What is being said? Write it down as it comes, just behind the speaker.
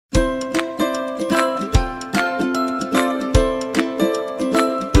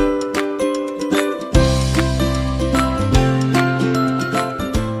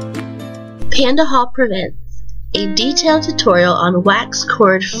Panda Haul presents a detailed tutorial on wax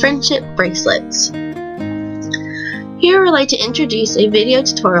cord friendship bracelets. Here we'd like to introduce a video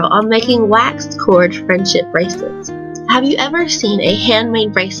tutorial on making wax cord friendship bracelets. Have you ever seen a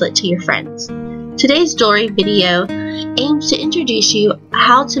handmade bracelet to your friends? Today's jewelry video aims to introduce you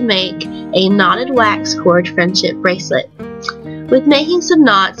how to make a knotted wax cord friendship bracelet. With making some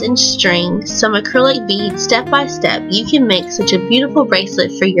knots and string, some acrylic beads step by step, you can make such a beautiful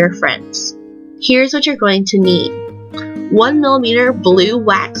bracelet for your friends. Here's what you're going to need: 1mm blue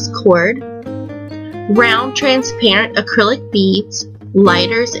wax cord, round transparent acrylic beads,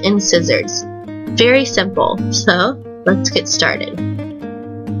 lighters, and scissors. Very simple, so let's get started.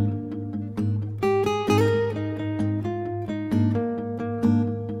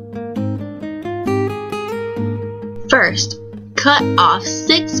 First, cut off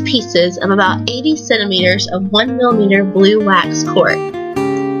 6 pieces of about 80 centimeters of 1mm blue wax cord.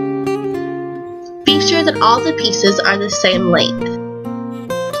 Be sure that all the pieces are the same length.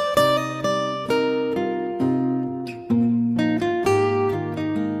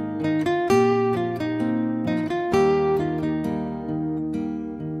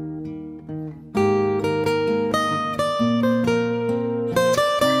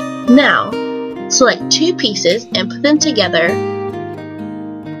 Now, select 2 pieces and put them together.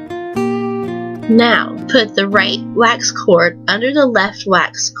 Now, put the right wax cord under the left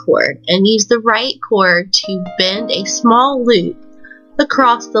wax cord and use the right cord to bend a small loop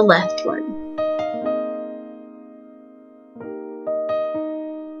across the left one.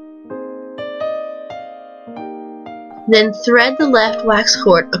 Then thread the left wax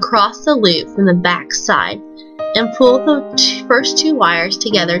cord across the loop from the back side and pull the first 2 wires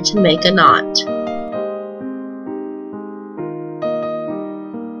together to make a knot.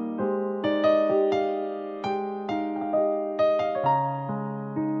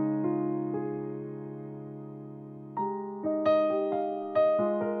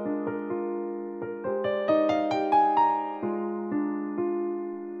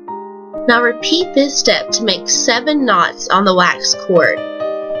 Now repeat this step to make 7 knots on the wax cord.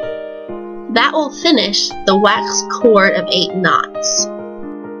 That will finish the wax cord of 8 knots.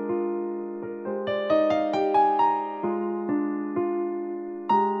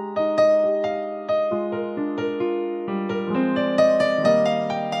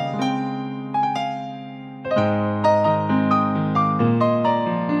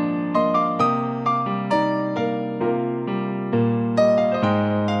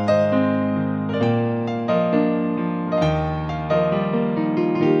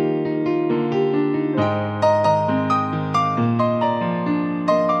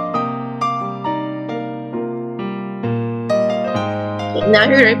 Now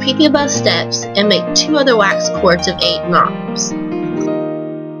you're going to repeat the above steps and make 2 other wax cords of 8 knots.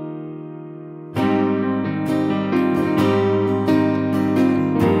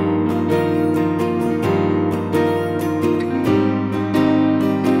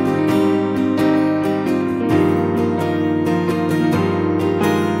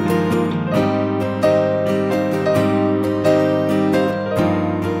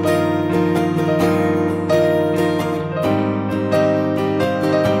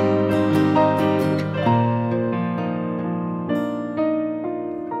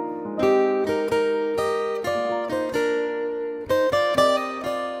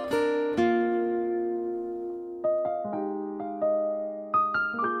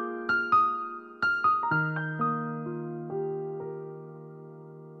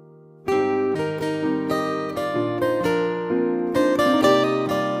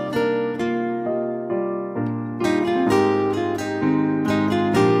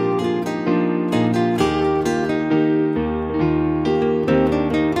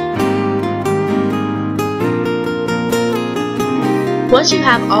 Once you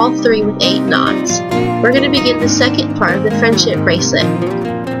have all 3 with 8 knots, we're going to begin the second part of the friendship bracelet.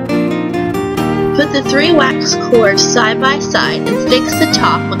 Put the 3 wax cords side by side and fix the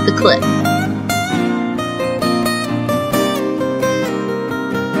top with the clip.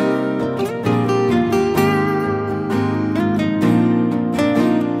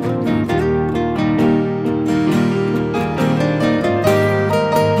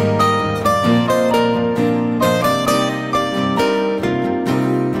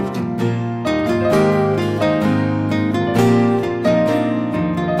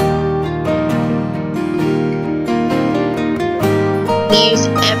 Use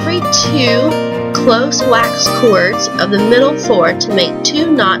every 2 close wax cords of the middle 4 to make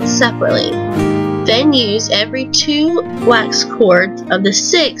 2 knots separately. Then use every 2 wax cords of the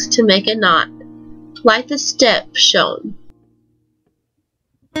 6 to make a knot, like the step shown.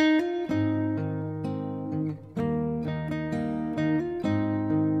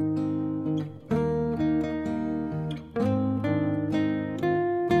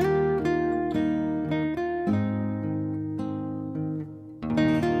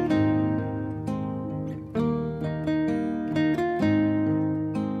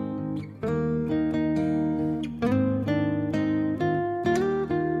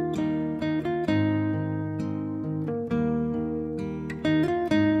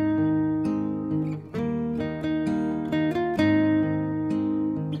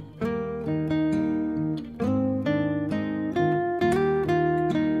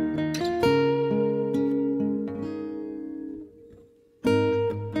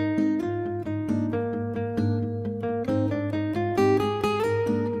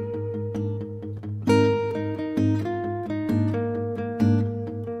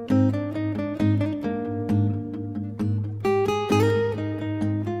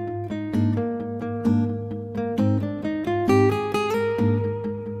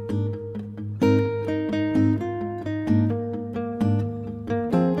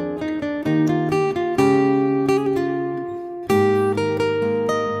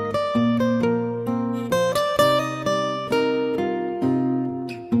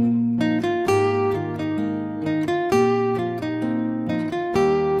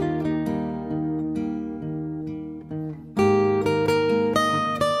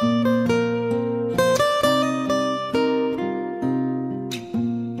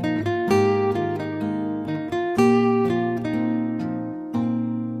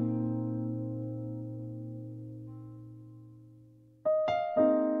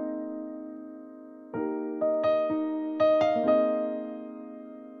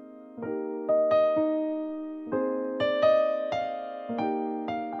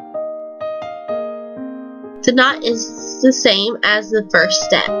 The knot is the same as the first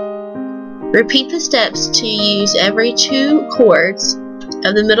step. Repeat the steps to use every 2 cords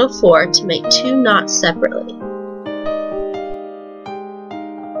of the middle 4 to make 2 knots separately.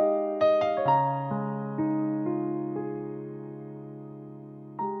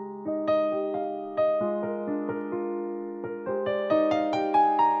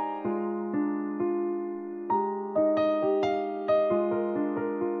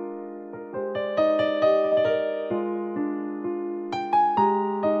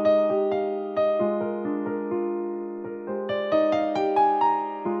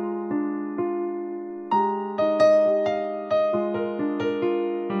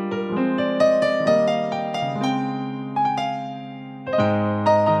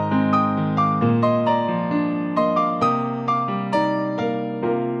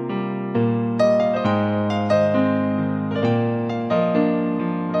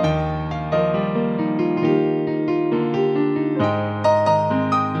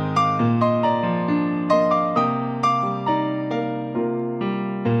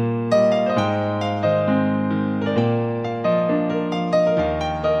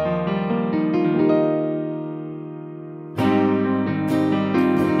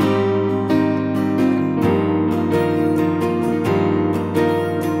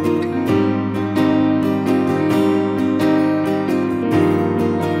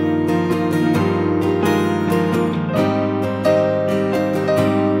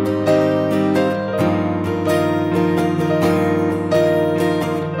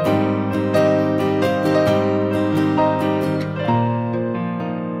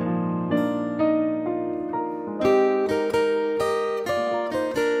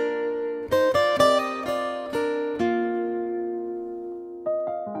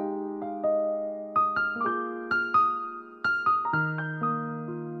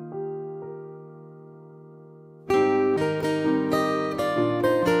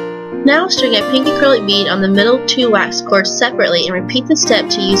 Now string a pink acrylic bead on the middle 2 wax cords separately and repeat the step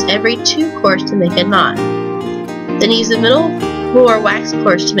to use every 2 cords to make a knot. Then use the middle 4 wax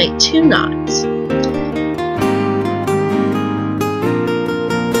cords to make 2 knots.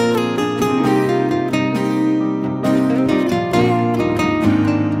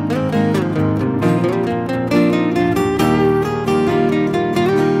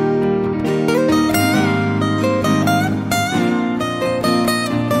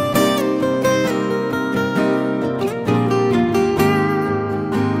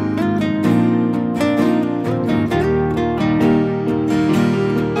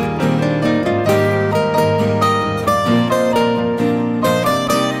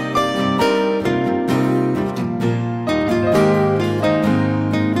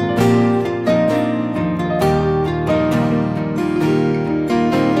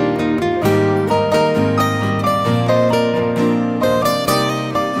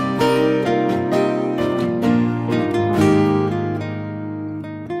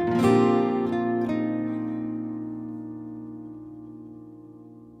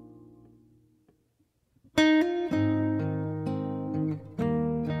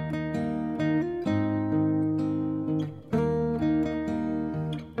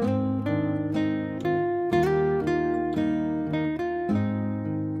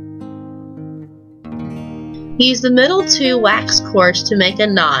 Use the middle 2 wax cords to make a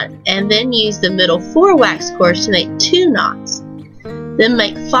knot, and then use the middle 4 wax cords to make 2 knots. Then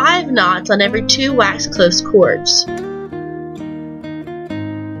make 5 knots on every 2 wax close cords.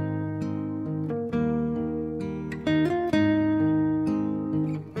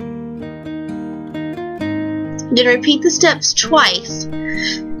 Then repeat the steps twice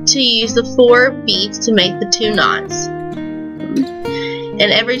to use the 4 beads to make the 2 knots.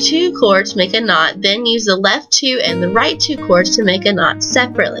 And every 2 cords make a knot, then use the left 2 and the right 2 cords to make a knot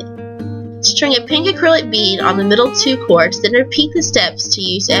separately. String a pink acrylic bead on the middle 2 cords, then repeat the steps to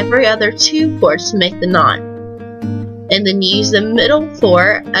use every other 2 cords to make the knot. And then use the middle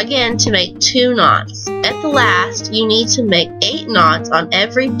 4 again to make 2 knots. At the last, you need to make 8 knots on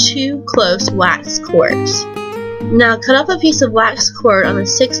every 2 close wax cords. Now cut off a piece of wax cord on a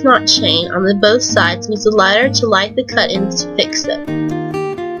 6-knot chain on both sides and use a lighter to light the cut ends to fix them.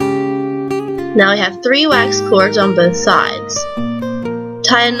 Now we have 3 wax cords on both sides.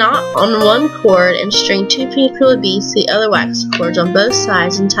 Tie a knot on one cord and string 2 pink acrylic beads to the other wax cords on both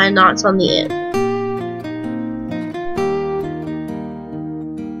sides and tie knots on the end.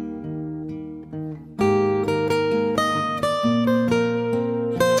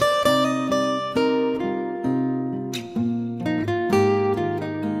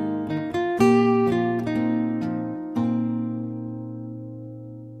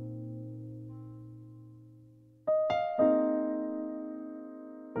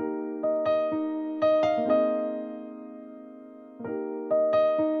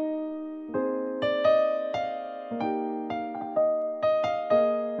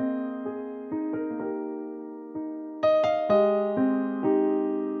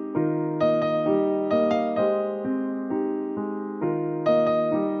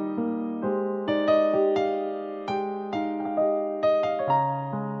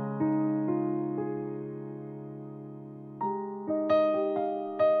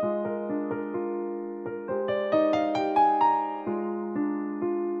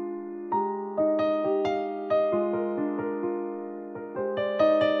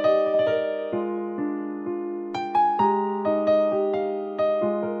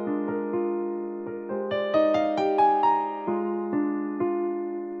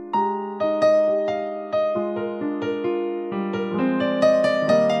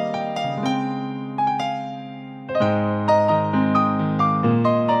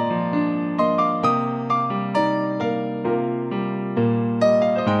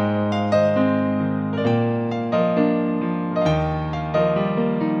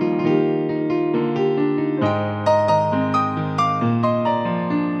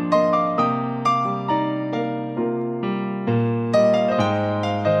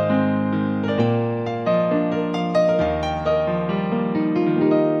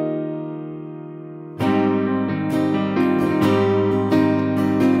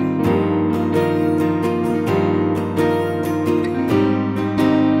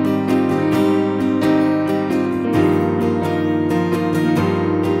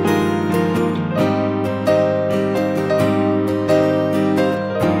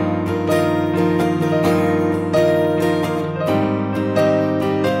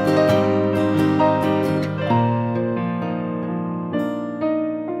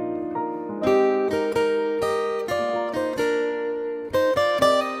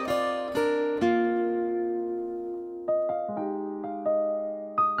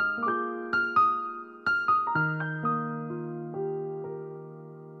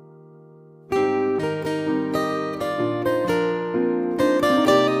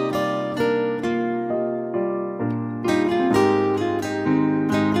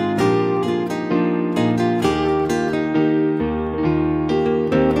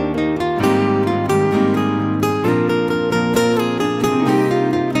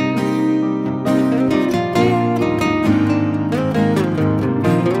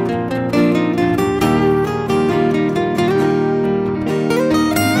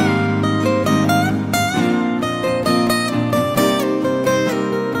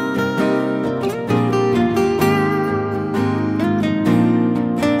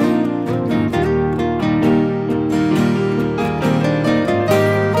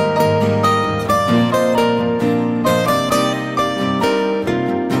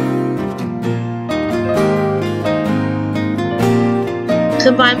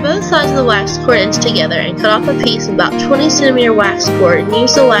 Combine both sides of the wax cord ends together and cut off a piece of about 20 cm wax cord and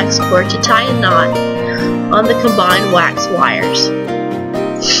use the wax cord to tie a knot on the combined wax wires.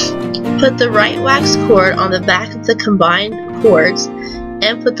 Put the right wax cord on the back of the combined cords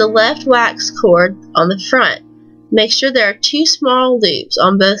and put the left wax cord on the front. Make sure there are 2 small loops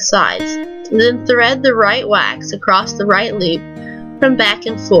on both sides. Then thread the right wax across the right loop from back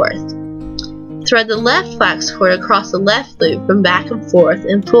and forth. Thread the left wax cord across the left loop from back and forth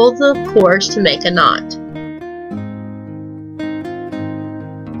and pull the cords to make a knot.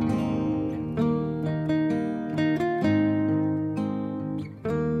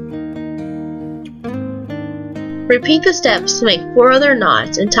 Repeat the steps to make 4 other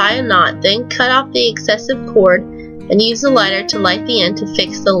knots and tie a knot, then cut off the excessive cord and use the lighter to light the end to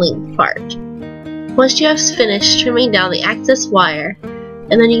fix the length part. Once you have finished trimming down the excess wire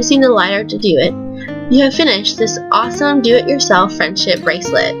and then using the lighter to do it, you have finished this awesome do-it-yourself friendship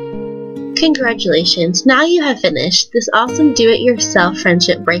bracelet. Congratulations, now you have finished this awesome do-it-yourself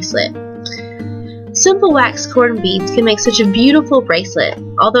friendship bracelet. Simple wax cord and beads can make such a beautiful bracelet.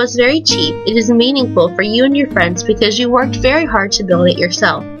 Although it's very cheap, it is meaningful for you and your friends because you worked very hard to build it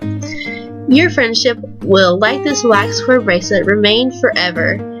yourself. Your friendship will, like this wax cord bracelet, remain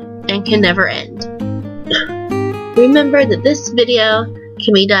forever and can never end. Remember that this video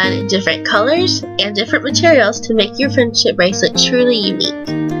can be done in different colors and different materials to make your friendship bracelet truly unique.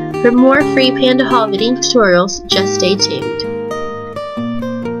 For more free Panda Haul video tutorials, just stay tuned.